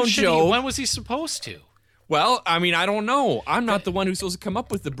he, down, when should Joe. When was he supposed to? Well, I mean, I don't know. I'm not the one who's supposed to come up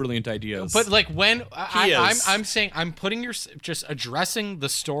with the brilliant ideas. But like when is. I'm saying I'm putting just addressing the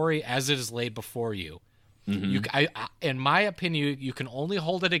story as it is laid before you. In my opinion, you can only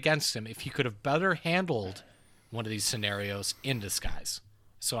hold it against him if he could have better handled one of these scenarios in disguise.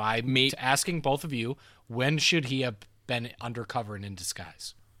 So I'm asking both of you, when should he have been undercover and in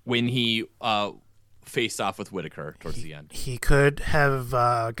disguise? When he faced off with Whitaker towards the end. He could have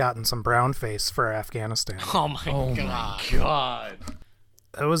gotten some brown face for Afghanistan. Oh my god.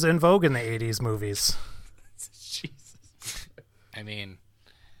 It was in vogue in the 80s movies. Jesus. I mean,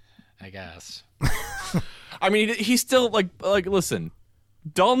 I guess. I mean, he's still like listen,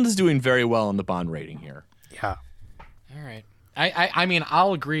 Dalton's doing very well in the Bond rating here. Yeah. All right. I mean,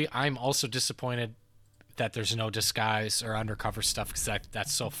 I'll agree. I'm also disappointed that there's no disguise or undercover stuff because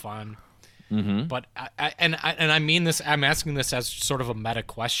that's so fun. Mm-hmm. But I mean this. I'm asking this as sort of a meta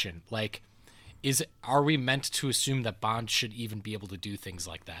question. Like, are we meant to assume that Bond should even be able to do things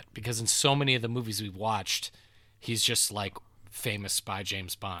like that? Because in so many of the movies we've watched, he's just like famous spy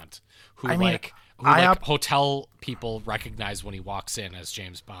James Bond, who hotel people recognize when he walks in as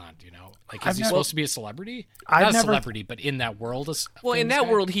James Bond. You know, like is he supposed to be a celebrity? Not a celebrity, but in that world, in that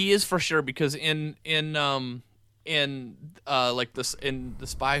world, he is for sure. Because in like this in The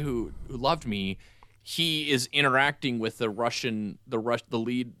Spy Who Loved Me, he is interacting with the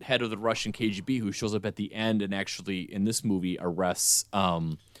lead head of the Russian KGB, who shows up at the end and actually in this movie arrests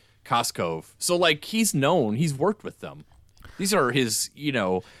Koskov. So like he's known, he's worked with them. These are his,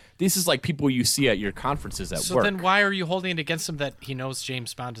 this is like people you see at your conferences at work. So then why are you holding it against him that he knows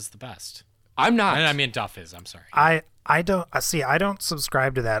James Bond is the best? I'm not. I mean, Duff is. I'm sorry. I don't see. I don't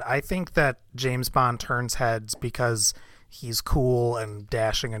subscribe to that. I think that James Bond turns heads because he's cool and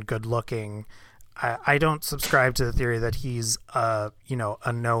dashing and good looking. I don't subscribe to the theory that he's a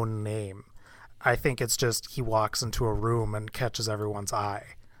known name. I think it's just he walks into a room and catches everyone's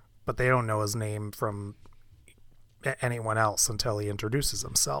eye, but they don't know his name from anyone else until he introduces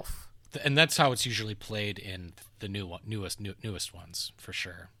himself. And that's how it's usually played in the newest ones, for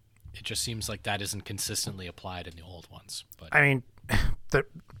sure. It just seems like that isn't consistently applied in the old ones. But I mean,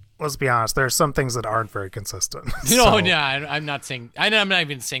 let's be honest. There are some things that aren't very consistent. I'm not saying. I'm not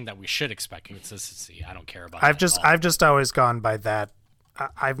even saying that we should expect consistency. I don't care about. I've just always gone by that.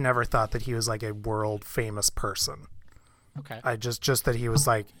 I've never thought that he was like a world famous person. Okay. I just that he was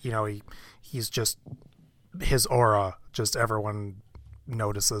like he's just his aura. Just everyone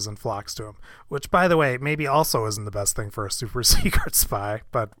notices and flocks to him, which by the way maybe also isn't the best thing for a super secret spy,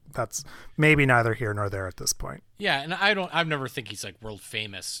 but that's maybe neither here nor there at this point. Yeah, and I've never think he's like world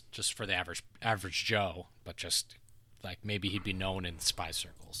famous just for the average Joe, but just like maybe he'd be known in spy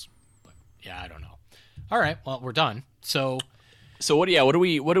circles. But yeah, I don't know. All right, well, we're done. So what do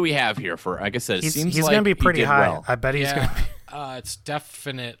we have here for? Like I said, it seems he's like going to be pretty high. Well. I bet he's going to be. It's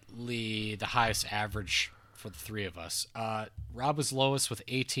definitely the highest average for the three of us. Rob was lowest with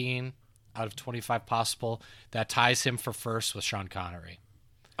 18 out of 25 possible. That ties him for first with Sean Connery.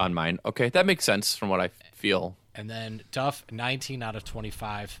 On mine. Okay, that makes sense from what I feel. And then Duff, 19 out of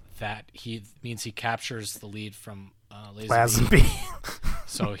 25. That means he captures the lead from Lazenby.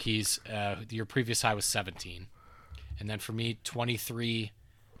 So he's your previous high was 17. And then for me, 23.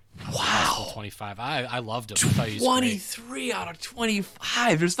 Wow. 25. I loved him. I thought he was 23 out of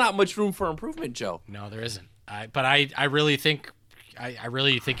 25. There's not much room for improvement, Joe. No, there isn't. But I really think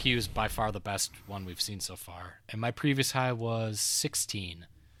he was by far the best one we've seen so far. And my previous high was 16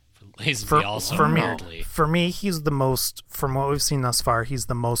 for Lazenby also. For me, he's the most, from what we've seen thus far, he's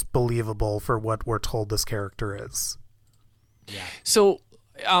the most believable for what we're told this character is. Yeah. So,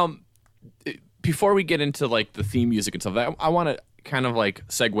 before we get into like the theme music and stuff, I want to kind of like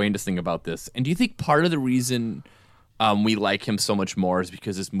segue into thing about this. And do you think part of the reason we like him so much more is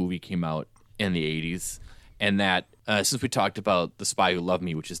because this movie came out in the 80s, and that since we talked about The Spy Who Loved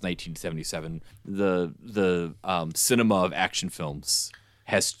Me, which is 1977, the cinema of action films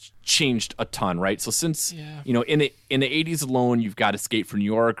has changed a ton, right? So since in the 80s alone, you've got Escape from New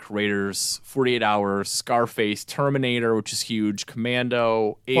York, Raiders, 48 Hours, Scarface, Terminator, which is huge,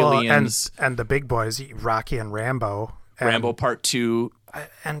 Commando, Aliens, and the big boys, Rocky and Rambo. Rambo Part 2.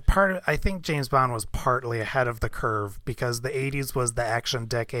 And I think James Bond was partly ahead of the curve because the 80s was the action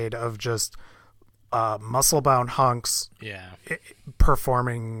decade of just muscle-bound hunks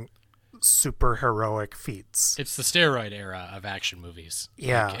performing super heroic feats. It's the steroid era of action movies.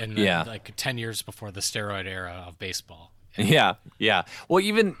 Yeah. Like 10 years before the steroid era of baseball. Yeah, yeah. Well,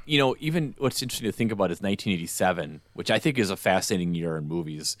 even what's interesting to think about is 1987, which I think is a fascinating year in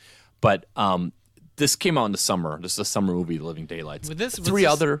movies. But this came out in the summer. This is a summer movie, The Living Daylights.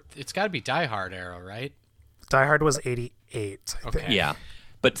 It's got to be Die Hard era, right? Die Hard was 88, I think. Yeah.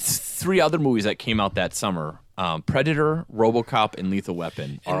 But three other movies that came out that summer, Predator, RoboCop, and Lethal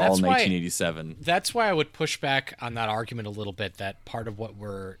Weapon, are all 1987. That's why I would push back on that argument a little bit, that part of what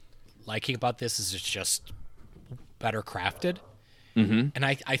we're liking about this is it's just better crafted. Mm-hmm. And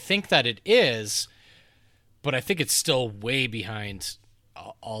I think that it is, but I think it's still way behind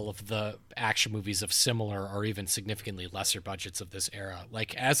all of the action movies of similar or even significantly lesser budgets of this era.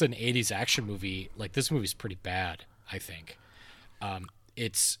 Like, as an 80s action movie, like, this movie's pretty bad, I think.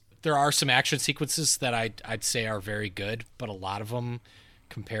 There are some action sequences that I'd say are very good, but a lot of them,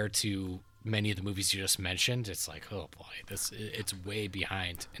 compared to many of the movies you just mentioned, it's like, oh boy, it's way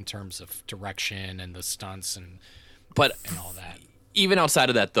behind in terms of direction and the stunts and all that. Even outside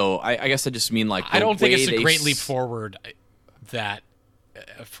of that, though, I guess I just mean, like, I don't think it's a great leap forward that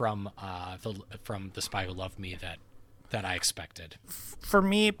from The Spy Who Loved Me that I expected. For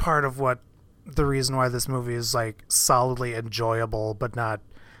me, part of the reason why this movie is like solidly enjoyable but not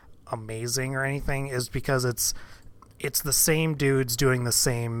amazing or anything is because it's the same dudes doing the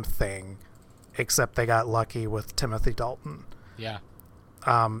same thing, except they got lucky with Timothy Dalton. Yeah.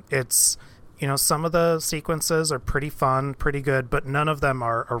 It's, some of the sequences are pretty fun, pretty good, but none of them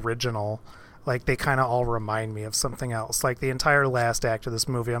are original. Like, they kind of all remind me of something else. Like, the entire last act of this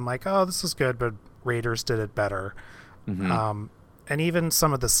movie, I'm like, oh, this is good, but Raiders did it better. Mm-hmm. And even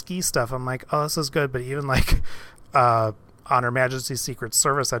some of the ski stuff, I'm like, oh, this is good, but even like On Her Majesty's Secret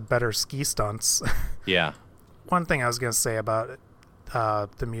Service had better ski stunts. Yeah. One thing I was going to say about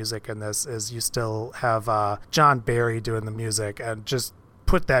the music in this is you still have John Barry doing the music, and just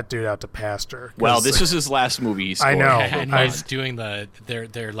put that dude out to pasture. Well, this was his last movie he scored. I know. And he's doing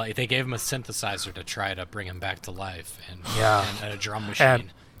they're like, they gave him a synthesizer to try to bring him back to life, and a drum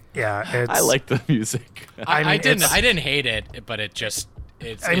machine. I like the music. I didn't hate it, but it's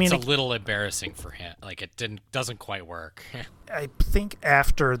a little embarrassing for him. Like, it doesn't quite work. I think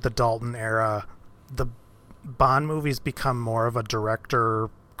after the Dalton era, the Bond movies become more of a director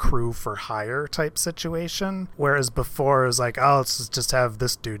crew for hire type situation, whereas before it was like, oh, let's just have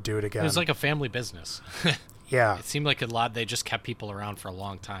this dude do it again. It was like a family business. Yeah. It seemed like they just kept people around for a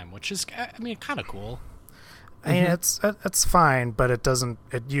long time, which is, kind of cool. I mean, it's fine, but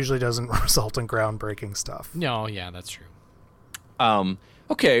it usually doesn't result in groundbreaking stuff. No, yeah, that's true.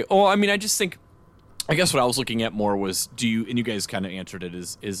 Okay. Well, I mean, I guess what I was looking at more was, and you guys kind of answered it,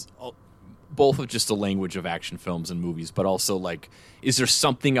 is both of just the language of action films and movies, but also, like, is there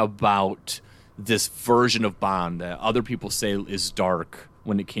something about this version of Bond that other people say is dark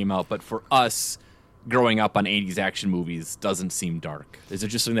when it came out, but for us, growing up on 80s action movies, doesn't seem dark? Is it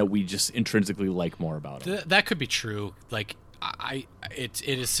just something that we just intrinsically like more about it? That could be true. Like, it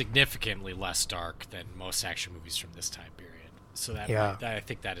is significantly less dark than most action movies from this time period. So I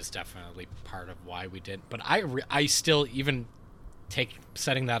think that is definitely part of why we did. But I still, even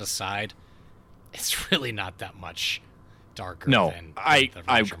setting that aside, it's really not that much darker. No, than I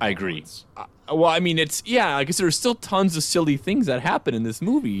agree. Well, I mean, I guess there's still tons of silly things that happen in this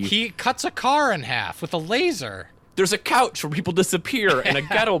movie. He cuts a car in half with a laser. There's a couch where people disappear and a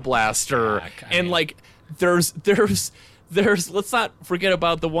ghetto blaster, there's let's not forget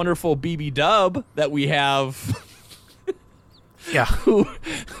about the wonderful BB Dub that we have. Yeah, who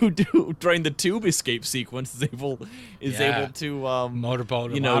during the tube escape sequence is able to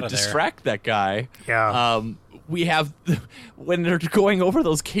motorboat him out of distract that guy. Yeah. We have when they're going over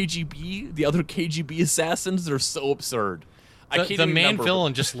those the other KGB assassins. They're so absurd. The main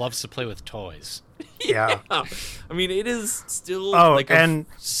villain just loves to play with toys. Yeah. I mean, it is still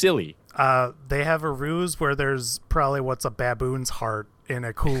silly. They have a ruse where there's probably what's a baboon's heart in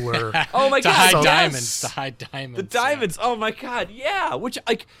a cooler. Oh my god! To hide diamonds. The diamonds. Yeah. Oh my god! Yeah. Which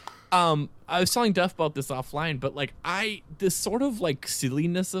I was telling Duff about this offline, but this sort of like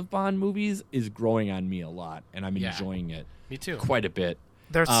silliness of Bond movies is growing on me a lot, and I'm enjoying it. Me too. Quite a bit.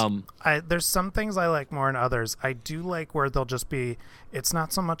 There's some things I like more than others. I do like where they'll just be, it's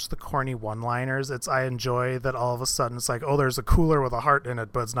not so much the corny one-liners, I enjoy that all of a sudden it's like, oh, there's a cooler with a heart in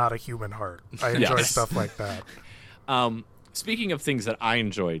it, but it's not a human heart. I enjoy stuff like that. Speaking of things that I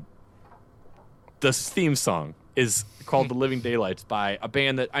enjoyed, the theme song is called The Living Daylights by a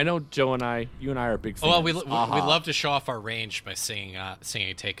band that I know you and I are big fans. Well, we love to show off our range by singing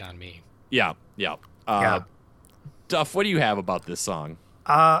Take On Me. Yeah. Duff, what do you have about this song?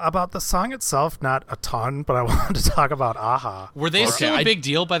 About the song itself, not a ton, but I wanted to talk about a-ha. Were they still a big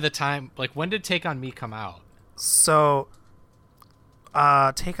deal by the time, like, when did Take On Me come out? So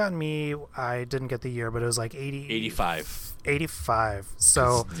Take on Me, I didn't get the year, but it was like 85. 85.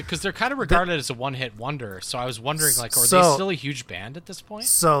 So because they're kind of regarded as a one-hit wonder, so I was wondering, like, are they still a huge band at this point?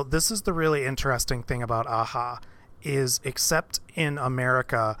 So this is the really interesting thing about A.H.A. is, except in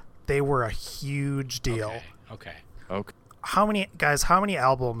America, they were a huge deal. Okay. How many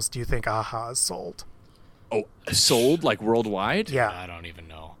albums do you think A.H.A. has sold? Oh, sold like worldwide? Yeah. I don't even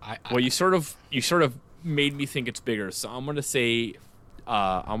know. Well, you sort of made me think it's bigger, so I'm gonna say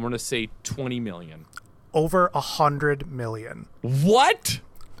 20 million. Over 100 million. What?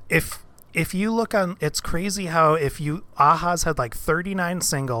 If you look on, it's crazy how A.H.A.'s had like 39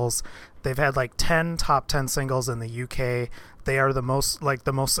 singles. They've had like 10 top 10 singles in the UK. They are the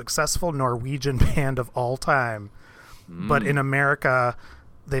most successful Norwegian band of all time. But in America,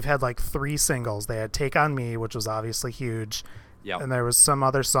 they've had like 3 singles. They had Take on Me, which was obviously huge. Yeah. And there was some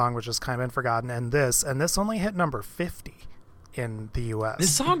other song which has kind of been forgotten, and this only hit number 50 in the US.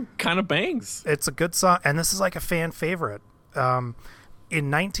 This song kind of bangs. It's a good song, and this is like a fan favorite. In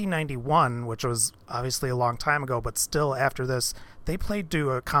 1991, which was obviously a long time ago, but still after this, they played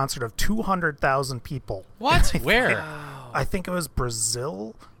to a concert of 200,000 people. What? Where? I think it was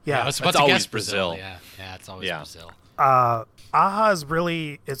Brazil. I Yeah. was about It's to always guess Brazil. Yeah, it's always Brazil.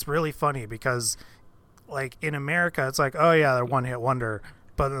 A.H.A. is really funny because, like, in America, it's like, oh yeah, they're one hit wonder.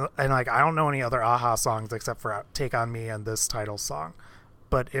 But like, I don't know any other A.H.A. songs except for Take on Me and this title song.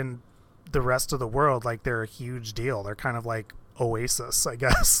 But in the rest of the world, like, they're a huge deal. They're kind of like Oasis, I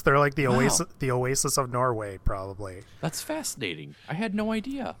guess. They're like the Oasis of Norway, probably. That's fascinating. I had no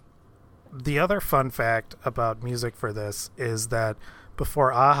idea. The other fun fact about music for this is that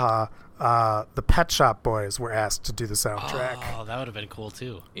before A.H.A., the Pet Shop Boys were asked to do the soundtrack. Oh, that would have been cool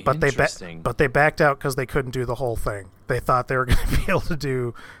too. But Interesting. they backed out because they couldn't do the whole thing. They thought they were going to be able to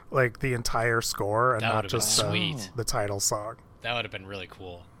do like the entire score and That not would've been just sweet. the title song. That would have been really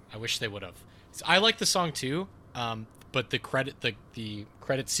cool. I wish they would have. I like the song too, but the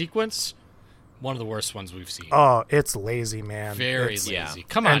credit sequence, one of the worst ones we've seen. Oh, it's lazy, man. Very It's- lazy. yeah.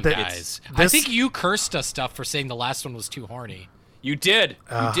 Come on, And guys. I think you cursed us stuff for saying the last one was too horny. You did,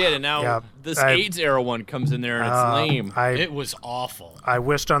 and now yeah, this AIDS era one comes in there and it's lame. It was awful. I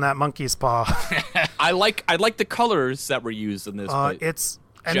wished on that monkey's paw. I like the colors that were used in this, but It's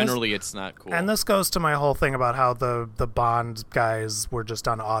generally it's not cool. And this goes to my whole thing about how the Bond guys were just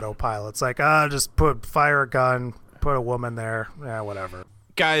on autopilot. It's like, just fire a gun, put a woman there, whatever.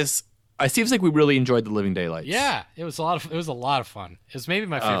 Guys, it seems like we really enjoyed The Living Daylights. Yeah, it was a lot of fun. It was maybe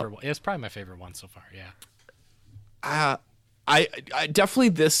my favorite one. It was probably my favorite one so far. Yeah. I definitely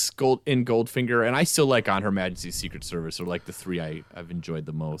this Goldfinger, and I still like On Her Majesty's Secret Service, are like the 3 I've enjoyed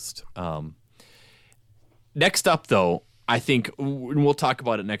the most. Next up, though, I think, and we'll talk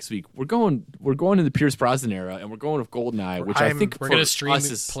about it next week. We're going in the Pierce Brosnan era, and we're going with GoldenEye, which I think We're for gonna stream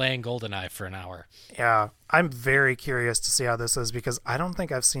us is playing GoldenEye for an hour. Yeah, I'm very curious to see how this is because I don't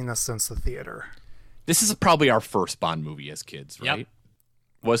think I've seen this since the theater. This is probably our first Bond movie as kids, right? Yep.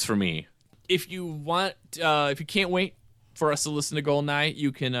 Was for me. If you want, if you can't wait for us to listen to GoldenEye,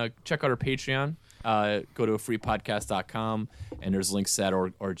 you can check out our Patreon. Go to freepodcast.com, and there's links to that,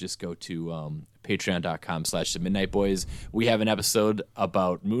 or just go to patreon.com/themidnightboys. We have an episode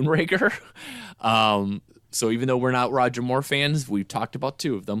about Moonraker. So even though we're not Roger Moore fans, we've talked about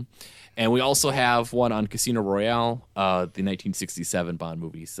 2 of them. And we also have one on Casino Royale, the 1967 Bond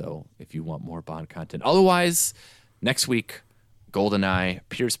movie. So if you want more Bond content. Otherwise, next week, GoldenEye,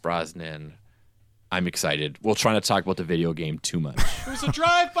 Pierce Brosnan. I'm excited. We'll try not to talk about the video game too much. It was a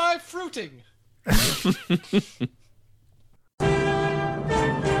drive-by fruiting.